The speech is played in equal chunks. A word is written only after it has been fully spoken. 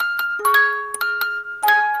Hi,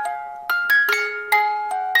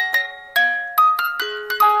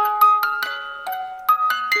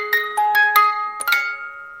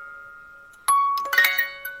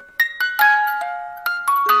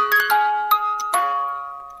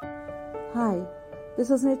 this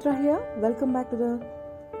is Netra here. Welcome back to the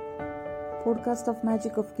podcast of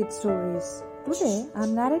Magic of Kids Stories. Today, I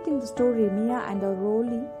am narrating the story Mia and her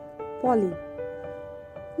roly Polly.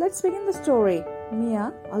 Let's begin the story.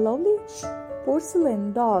 Mia, a lovely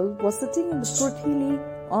porcelain doll, was sitting prettily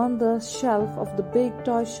on the shelf of the big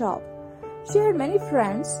toy shop. She had many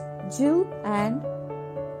friends, Jill, an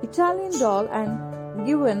Italian doll, and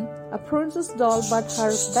Given, a princess doll, but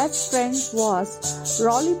her best friend was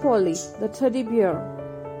Roly Polly, the teddy bear.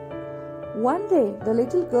 One day, the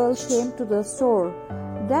little girl came to the store.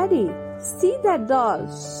 "Daddy, see that doll?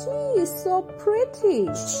 She is so pretty.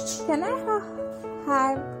 Can I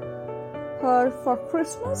have her for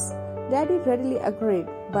Christmas?" Daddy readily agreed,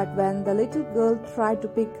 but when the little girl tried to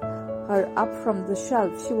pick her up from the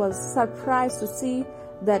shelf, she was surprised to see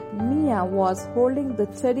that Mia was holding the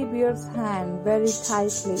teddy bear's hand very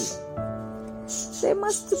tightly. "They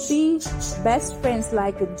must be best friends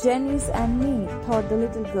like Jenny's and me," thought the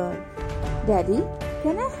little girl. "Daddy,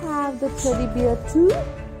 can I have the teddy bear too?"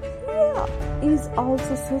 "Yeah, is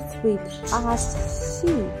also so sweet," asked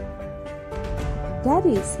she.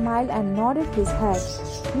 Daddy smiled and nodded his head.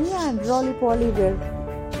 Mia and Roly Polly were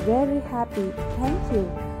very happy. "Thank you,"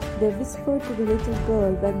 they whispered to the little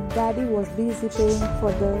girl when Daddy was busy paying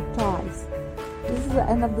for the toys. This is the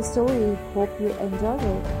end of the story. Hope you enjoyed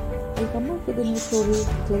it. I'll come up with a new story.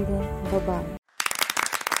 Till then, bye-bye.